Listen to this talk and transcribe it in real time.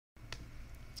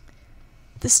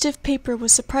The stiff paper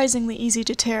was surprisingly easy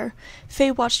to tear.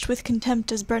 Faye watched with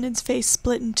contempt as Brennan's face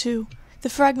split in two. The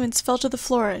fragments fell to the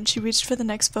floor and she reached for the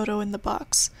next photo in the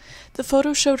box. The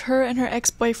photo showed her and her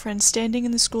ex-boyfriend standing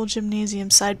in the school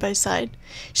gymnasium side by side.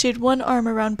 She had one arm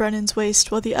around Brennan's waist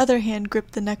while the other hand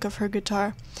gripped the neck of her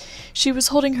guitar. She was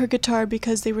holding her guitar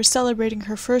because they were celebrating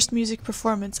her first music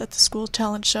performance at the school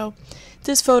talent show.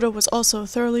 This photo was also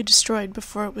thoroughly destroyed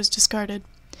before it was discarded.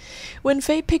 When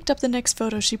Faye picked up the next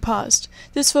photo, she paused.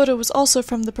 This photo was also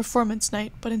from the performance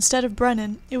night, but instead of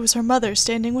Brennan, it was her mother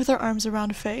standing with her arms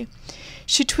around Faye.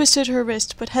 She twisted her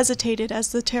wrist, but hesitated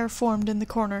as the tear formed in the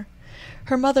corner.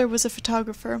 Her mother was a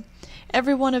photographer.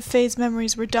 Every one of Faye's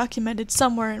memories were documented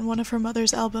somewhere in one of her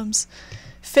mother's albums.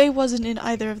 Faye wasn't in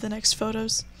either of the next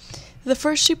photos. The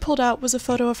first she pulled out was a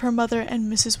photo of her mother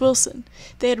and Mrs. Wilson.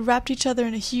 They had wrapped each other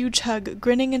in a huge hug,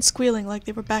 grinning and squealing like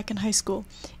they were back in high school.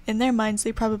 In their minds,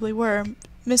 they probably were.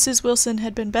 Mrs. Wilson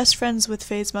had been best friends with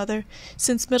Faye's mother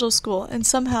since middle school, and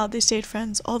somehow they stayed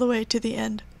friends all the way to the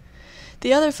end.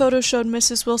 The other photo showed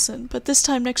Mrs. Wilson, but this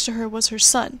time next to her was her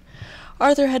son.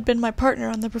 Arthur had been my partner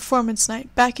on the performance night,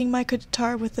 backing my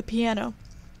guitar with the piano.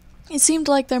 It seemed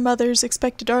like their mothers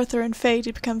expected Arthur and Faye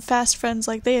to become fast friends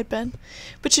like they had been,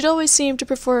 but she'd always seemed to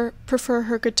prefer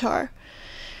her guitar.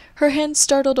 Her hand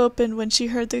startled open when she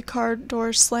heard the car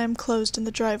door slam closed in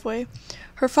the driveway.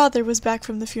 Her father was back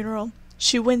from the funeral.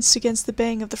 She winced against the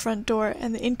bang of the front door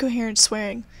and the incoherent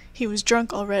swearing. He was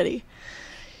drunk already.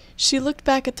 She looked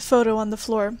back at the photo on the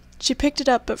floor. She picked it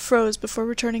up but froze before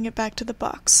returning it back to the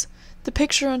box. The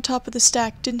picture on top of the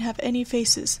stack didn't have any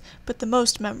faces, but the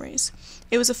most memories.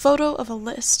 It was a photo of a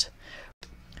list.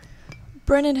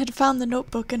 Brennan had found the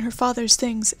notebook in her father's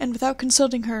things, and without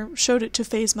consulting her, showed it to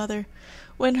Faye's mother.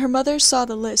 When her mother saw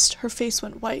the list, her face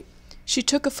went white. She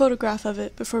took a photograph of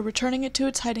it before returning it to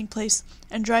its hiding place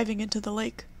and driving into the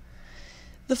lake.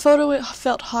 The photo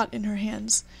felt hot in her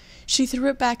hands. She threw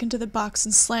it back into the box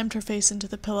and slammed her face into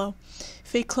the pillow.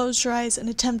 Faye closed her eyes and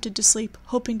attempted to sleep,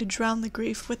 hoping to drown the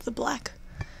grief with the black.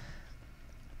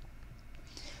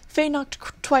 Faye knocked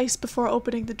twice before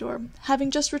opening the door.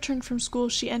 Having just returned from school,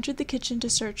 she entered the kitchen to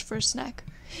search for a snack.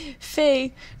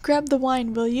 "Faye, grab the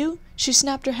wine, will you?" She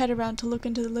snapped her head around to look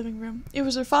into the living room. It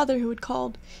was her father who had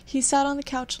called. He sat on the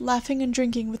couch, laughing and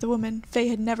drinking with a woman Faye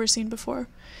had never seen before.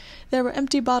 There were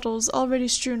empty bottles already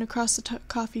strewn across the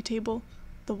coffee table.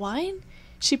 The wine?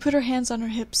 She put her hands on her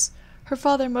hips. Her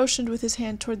father motioned with his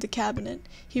hand toward the cabinet.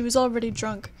 He was already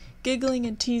drunk, giggling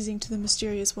and teasing to the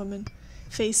mysterious woman.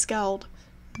 Faye scowled.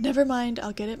 "Never mind,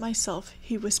 I'll get it myself,"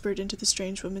 he whispered into the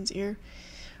strange woman's ear.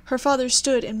 Her father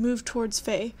stood and moved towards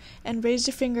Faye, and raised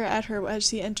a finger at her as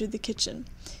he entered the kitchen.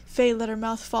 Faye let her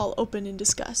mouth fall open in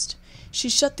disgust. She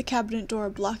shut the cabinet door,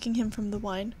 blocking him from the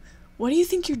wine. "What do you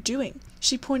think you're doing?"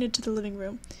 She pointed to the living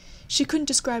room. She couldn't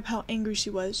describe how angry she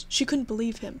was. She couldn't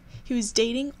believe him. He was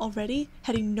dating already?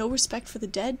 Had he no respect for the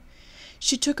dead?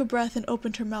 She took a breath and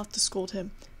opened her mouth to scold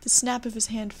him. The snap of his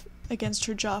hand against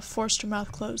her jaw forced her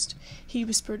mouth closed. He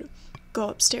whispered, "Go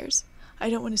upstairs. I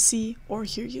don't want to see or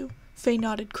hear you." Faye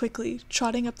nodded quickly,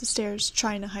 trotting up the stairs,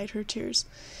 trying to hide her tears.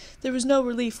 There was no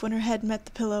relief when her head met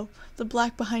the pillow. The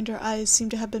black behind her eyes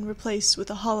seemed to have been replaced with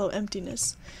a hollow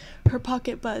emptiness. Her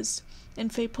pocket buzzed,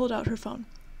 and Faye pulled out her phone.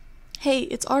 "Hey,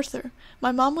 it's Arthur.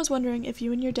 My mom was wondering if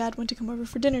you and your dad want to come over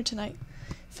for dinner tonight."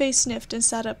 Faye sniffed and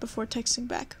sat up before texting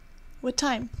back. "What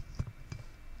time?"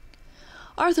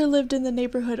 Arthur lived in the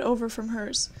neighborhood over from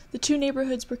hers. The two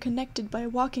neighborhoods were connected by a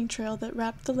walking trail that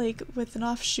wrapped the lake with an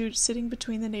offshoot sitting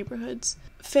between the neighborhoods.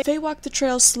 Faye walked the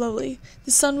trail slowly.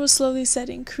 The sun was slowly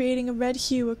setting, creating a red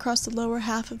hue across the lower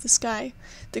half of the sky.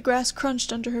 The grass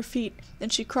crunched under her feet,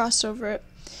 and she crossed over it.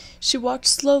 She walked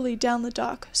slowly down the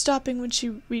dock, stopping when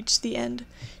she reached the end.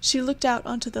 She looked out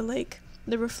onto the lake,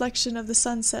 the reflection of the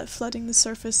sunset flooding the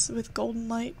surface with golden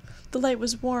light. The light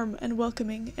was warm and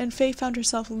welcoming, and Faye found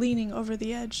herself leaning over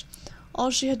the edge.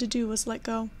 All she had to do was let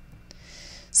go.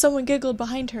 Someone giggled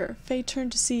behind her. Faye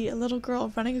turned to see a little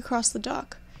girl running across the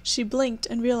dock. She blinked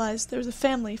and realized there was a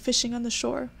family fishing on the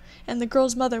shore, and the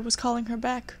girl's mother was calling her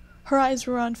back. Her eyes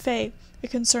were on Faye, a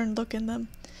concerned look in them.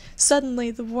 Suddenly,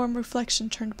 the warm reflection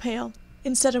turned pale.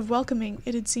 Instead of welcoming,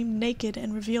 it had seemed naked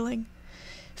and revealing.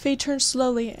 Faye turned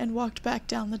slowly and walked back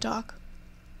down the dock.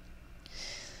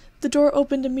 The door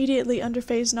opened immediately under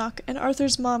Faye's knock, and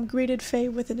Arthur's mom greeted Faye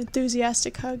with an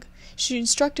enthusiastic hug. She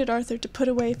instructed Arthur to put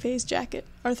away Faye's jacket.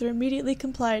 Arthur immediately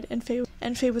complied, and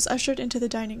Faye was ushered into the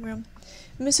dining room.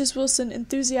 Mrs. Wilson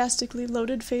enthusiastically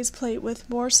loaded Faye's plate with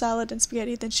more salad and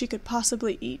spaghetti than she could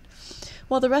possibly eat,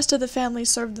 while the rest of the family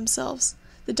served themselves.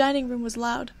 The dining room was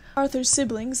loud. Arthur's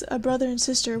siblings, a brother and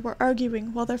sister, were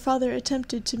arguing while their father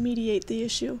attempted to mediate the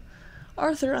issue.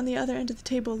 Arthur, on the other end of the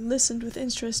table, listened with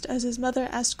interest as his mother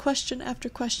asked question after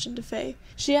question to Faye.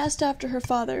 She asked after her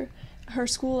father, her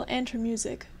school, and her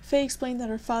music. Faye explained that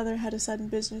her father had a sudden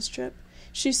business trip.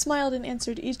 She smiled and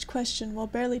answered each question while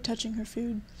barely touching her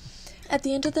food. At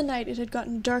the end of the night it had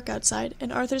gotten dark outside,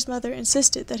 and Arthur's mother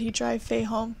insisted that he drive Faye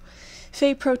home.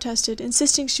 Faye protested,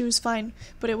 insisting she was fine,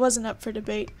 but it wasn't up for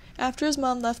debate. After his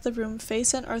mom left the room, Faye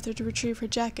sent Arthur to retrieve her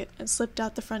jacket and slipped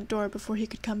out the front door before he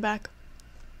could come back.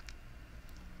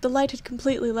 The light had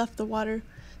completely left the water.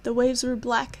 The waves were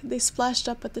black. They splashed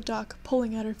up at the dock,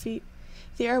 pulling at her feet.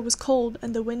 The air was cold,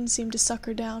 and the wind seemed to suck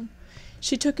her down.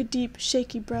 She took a deep,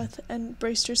 shaky breath and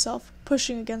braced herself,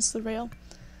 pushing against the rail.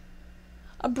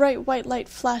 A bright white light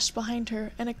flashed behind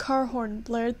her, and a car horn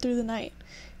blared through the night.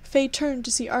 Faye turned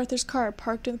to see Arthur's car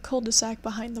parked in the cul-de-sac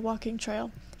behind the walking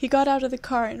trail. He got out of the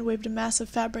car and waved a mass of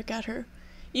fabric at her.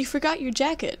 "You forgot your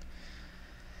jacket!"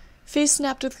 Faye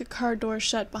snapped the car door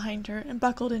shut behind her and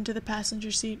buckled into the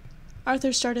passenger seat.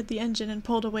 Arthur started the engine and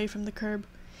pulled away from the curb.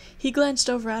 He glanced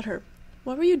over at her.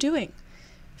 "What were you doing?"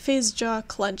 Faye's jaw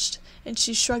clenched, and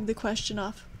she shrugged the question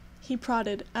off. He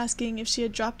prodded, asking if she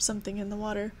had dropped something in the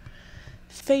water.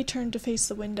 Faye turned to face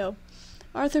the window.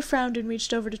 Arthur frowned and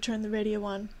reached over to turn the radio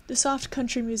on. The soft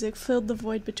country music filled the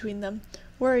void between them.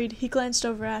 Worried, he glanced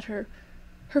over at her.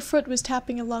 Her foot was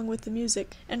tapping along with the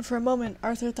music, and for a moment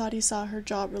Arthur thought he saw her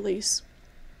jaw release.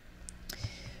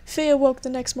 Faye awoke the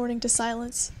next morning to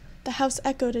silence. The house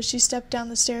echoed as she stepped down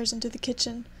the stairs into the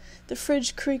kitchen. The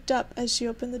fridge creaked up as she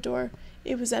opened the door.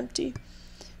 It was empty.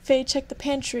 Faye checked the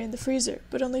pantry and the freezer,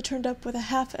 but only turned up with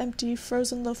a half-empty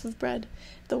frozen loaf of bread.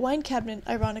 The wine cabinet,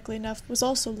 ironically enough, was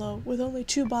also low, with only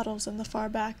 2 bottles in the far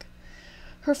back.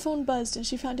 Her phone buzzed, and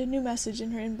she found a new message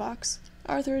in her inbox.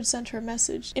 Arthur had sent her a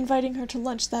message, inviting her to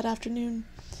lunch that afternoon.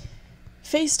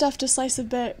 Faye stuffed a slice of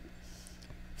bread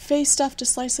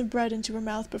into her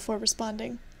mouth before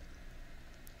responding.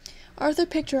 Arthur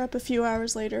picked her up a few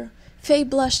hours later. Faye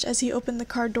blushed as he opened the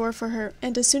car door for her,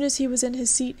 and as soon as he was in his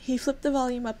seat, he flipped the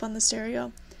volume up on the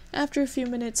stereo. After a few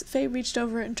minutes, Faye reached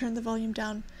over and turned the volume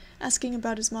down, asking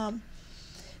about his mom.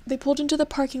 They pulled into the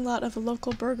parking lot of a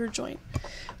local burger joint.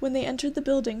 When they entered the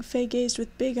building, Faye gazed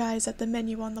with big eyes at the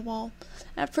menu on the wall.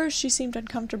 At first she seemed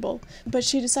uncomfortable, but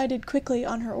she decided quickly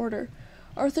on her order.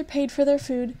 Arthur paid for their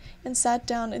food and sat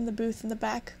down in the booth in the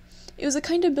back. It was a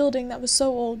kind of building that was so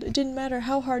old, it didn't matter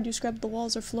how hard you scrubbed the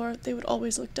walls or floor, they would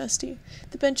always look dusty.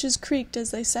 The benches creaked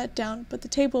as they sat down, but the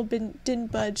table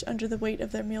didn't budge under the weight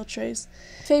of their meal trays.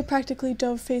 Faye practically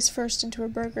dove face first into her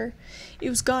burger. It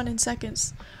was gone in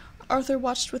seconds. Arthur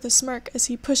watched with a smirk as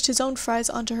he pushed his own fries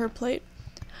onto her plate.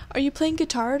 "Are you playing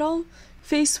guitar at all?"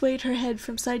 Faye swayed her head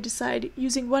from side to side,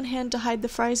 using one hand to hide the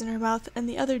fries in her mouth and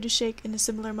the other to shake in a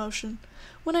similar motion.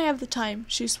 "When I have the time,"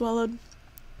 she swallowed.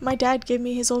 "My dad gave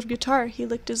me his old guitar," he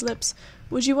licked his lips.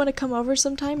 "Would you want to come over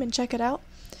sometime and check it out?"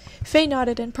 Faye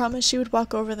nodded and promised she would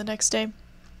walk over the next day.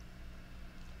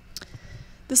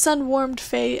 The sun warmed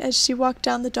Faye as she walked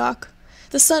down the dock.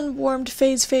 The sun warmed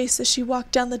Faye's face as she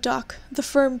walked down the dock. The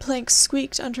firm planks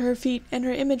squeaked under her feet, and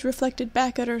her image reflected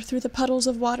back at her through the puddles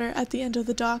of water at the end of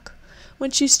the dock. When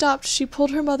she stopped, she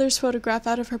pulled her mother's photograph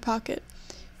out of her pocket.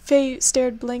 Faye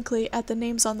stared blankly at the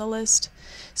names on the list.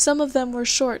 Some of them were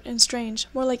short and strange,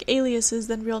 more like aliases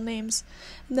than real names,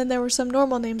 and then there were some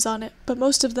normal names on it, but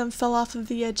most of them fell off of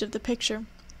the edge of the picture.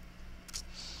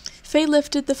 Faye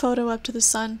lifted the photo up to the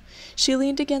sun. She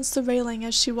leaned against the railing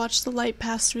as she watched the light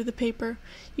pass through the paper.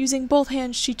 Using both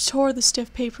hands, she tore the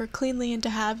stiff paper cleanly into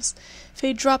halves.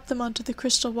 Faye dropped them onto the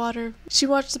crystal water. She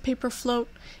watched the paper float.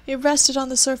 It rested on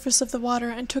the surface of the water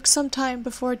and took some time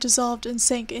before it dissolved and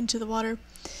sank into the water.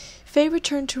 Faye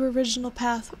returned to her original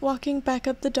path, walking back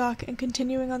up the dock and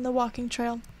continuing on the walking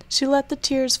trail. She let the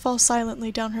tears fall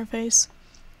silently down her face.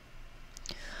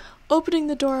 Opening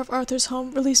the door of Arthur's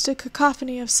home released a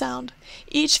cacophony of sound.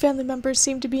 Each family member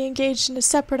seemed to be engaged in a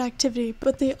separate activity,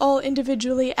 but they all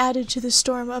individually added to the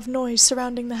storm of noise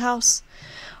surrounding the house.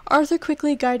 Arthur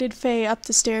quickly guided Faye up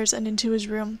the stairs and into his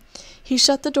room. He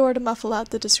shut the door to muffle out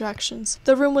the distractions.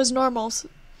 The room was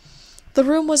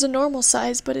a normal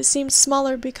size, but it seemed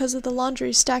smaller because of the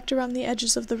laundry stacked around the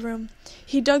edges of the room.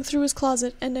 He dug through his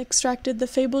closet and extracted the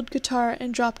fabled guitar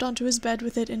and dropped onto his bed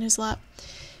with it in his lap.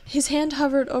 His hand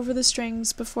hovered over the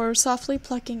strings before softly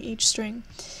plucking each string.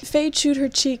 Faye chewed her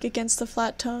cheek against the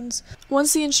flat tones.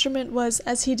 Once the instrument was,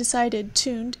 as he decided,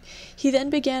 tuned, he then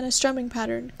began a strumming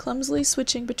pattern, clumsily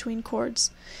switching between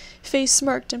chords. Faye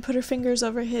smirked and put her fingers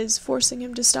over his, forcing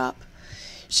him to stop.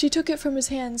 She took it from his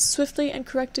hands, swiftly and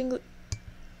correctly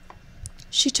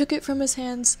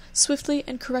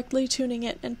tuning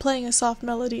it and playing a soft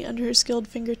melody under her skilled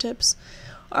fingertips.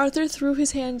 Arthur threw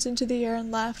his hands into the air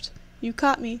and laughed. You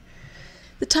caught me."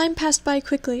 The time passed by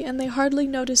quickly, and they hardly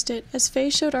noticed it as Faye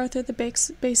showed Arthur the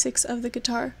basics of the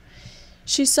guitar.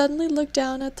 She suddenly looked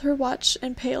down at her watch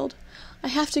and paled. "I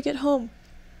have to get home."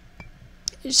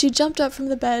 She jumped up from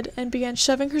the bed and began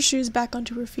shoving her shoes back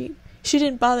onto her feet. She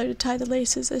didn't bother to tie the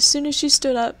laces. As soon as she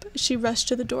stood up, she rushed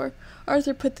to the door.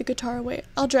 Arthur put the guitar away.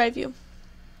 "I'll drive you."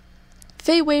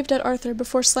 Faye waved at Arthur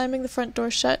before slamming the front door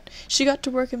shut. She got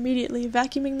to work immediately,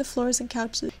 vacuuming the floors and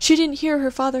couches. She didn't hear her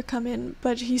father come in,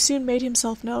 but he soon made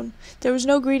himself known. There was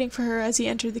no greeting for her as he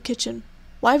entered the kitchen.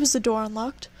 Why was the door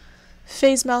unlocked?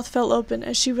 Faye's mouth fell open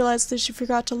as she realized that she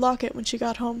forgot to lock it when she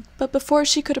got home. But before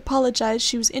she could apologize,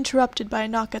 she was interrupted by a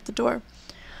knock at the door.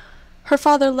 Her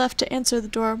father left to answer the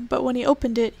door, but when he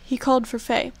opened it, he called for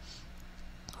Faye.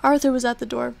 Arthur was at the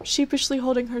door, sheepishly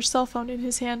holding her cell phone in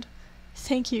his hand.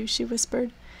 "Thank you," she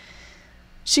whispered.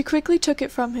 She quickly took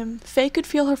it from him. Faye could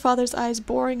feel her father's eyes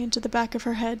boring into the back of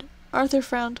her head. Arthur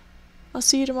frowned. "I'll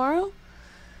see you tomorrow?"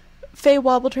 Faye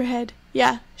wobbled her head.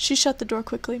 "Yeah." She shut the door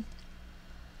quickly.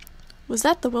 Was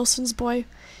that the Wilson's boy?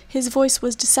 His voice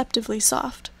was deceptively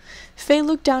soft. Faye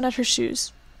looked down at her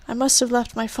shoes. "I must have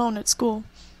left my phone at school."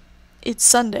 "It's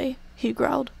Sunday," he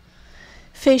growled.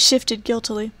 Faye shifted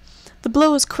guiltily. The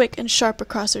blow was quick and sharp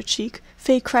across her cheek.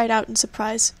 Faye cried out in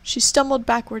surprise. She stumbled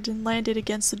backward and landed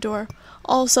against the door.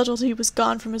 All subtlety was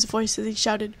gone from his voice as he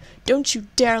shouted, "Don't you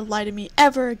dare lie to me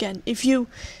ever again! If you—"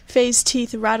 Faye's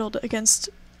teeth rattled as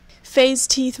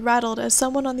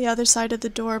someone on the other side of the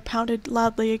door pounded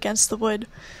loudly against the wood.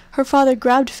 Her father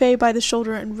grabbed Faye by the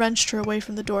shoulder and wrenched her away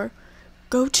from the door.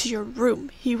 "Go to your room,"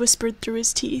 he whispered through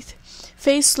his teeth.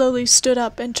 Faye slowly stood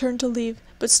up and turned to leave,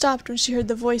 but stopped when she heard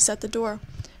the voice at the door.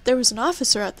 There was an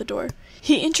officer at the door.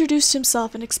 He introduced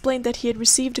himself and explained that he had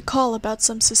received a call about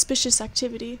some suspicious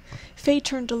activity. Faye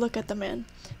turned to look at the man.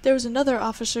 There was another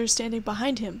officer standing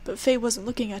behind him, but Faye wasn't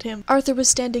looking at him. Arthur was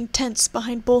standing tense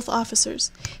behind both officers.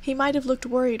 He might have looked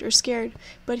worried or scared,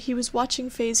 but he was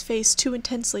watching Faye's face too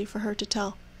intensely for her to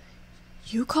tell.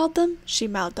 "You called them?" she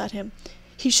mouthed at him.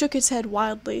 He shook his head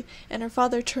wildly, and her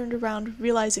father turned around,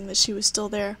 realizing that she was still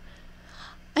there.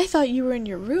 "I thought you were in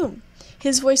your room."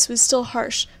 His voice was still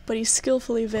harsh, but he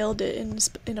skillfully veiled it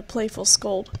in a playful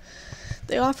scold.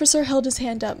 The officer held his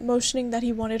hand up, motioning that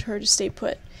he wanted her to stay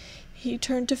put. He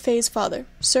turned to Faye's father.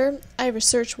 "Sir, I have a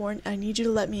search warrant. I need you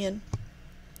to let me in."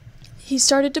 He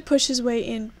started to push his way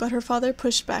in, but her father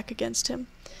pushed back against him.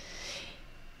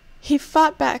 He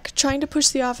fought back, trying to push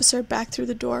the officer back through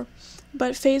the door,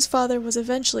 but Faye's father was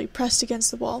eventually pressed against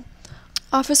the wall.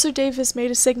 Officer Davis made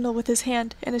a signal with his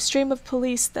hand, and a stream of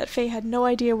police that Faye had no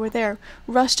idea were there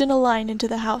rushed in a line into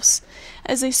the house.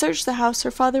 As they searched the house,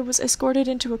 her father was escorted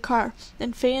into a car,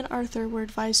 and Faye and Arthur were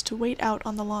advised to wait out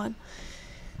on the lawn.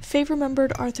 Faye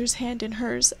remembered Arthur's hand in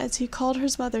hers as he called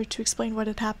his mother to explain what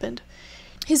had happened.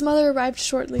 His mother arrived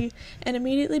shortly and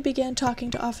immediately began talking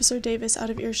to Officer Davis out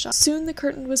of earshot. Soon the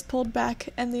curtain was pulled back,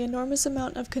 and the enormous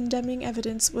amount of condemning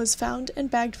evidence was found and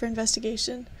bagged for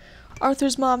investigation.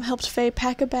 Arthur's mom helped Faye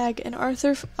pack a bag, and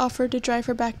Arthur offered to drive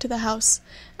her back to the house.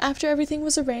 After everything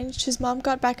was arranged, his mom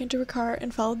got back into her car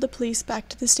and followed the police back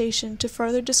to the station to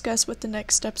further discuss what the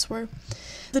next steps were.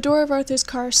 The door of Arthur's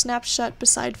car snapped shut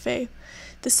beside Faye.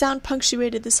 The sound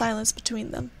punctuated the silence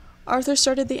between them. Arthur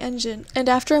started the engine, and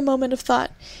after a moment of thought,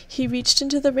 reached to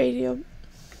start the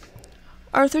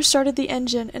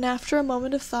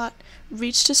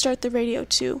radio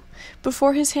too.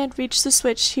 Before his hand reached the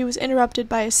switch, he was interrupted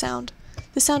by a sound.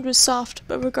 The sound was soft,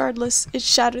 but regardless, it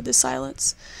shattered the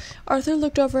silence. Arthur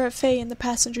looked over at Faye in the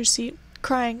passenger seat,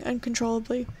 crying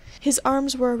uncontrollably. His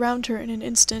arms were around her in an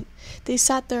instant. They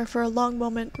sat there for a long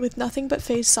moment, with nothing but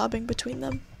Faye's sobbing between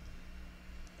them.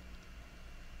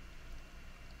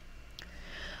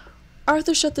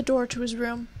 Arthur shut the door to his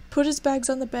room, put his bags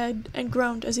on the bed, and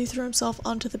groaned as he threw himself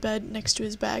onto the bed next to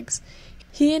his bags.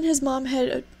 He and his mom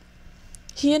had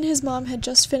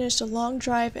just finished a long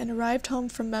drive and arrived home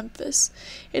from Memphis.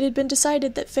 It had been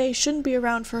decided that Faye shouldn't be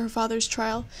around for her father's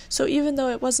trial, so even though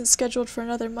it wasn't scheduled for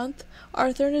another month,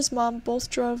 Arthur and his mom both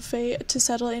drove Faye to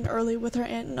settle in early with her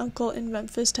aunt and uncle in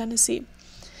Memphis, Tennessee.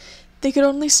 They could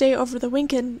only stay over the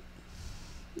weekend,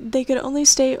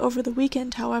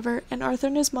 however, and Arthur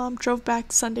and his mom drove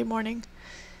back Sunday morning.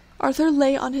 Arthur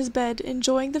lay on his bed,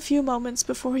 enjoying the few moments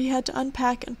before he had to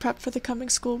unpack and prep for the coming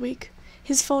school week.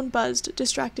 His phone buzzed,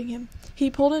 distracting him.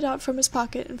 He pulled it out from his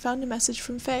pocket and found a message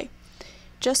from Faye.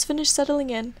 "Just finished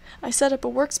settling in. I set up a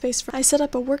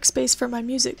workspace for my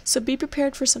music, so be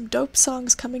prepared for some dope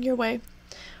songs coming your way."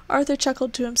 Arthur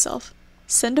chuckled to himself.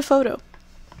 "Send a photo."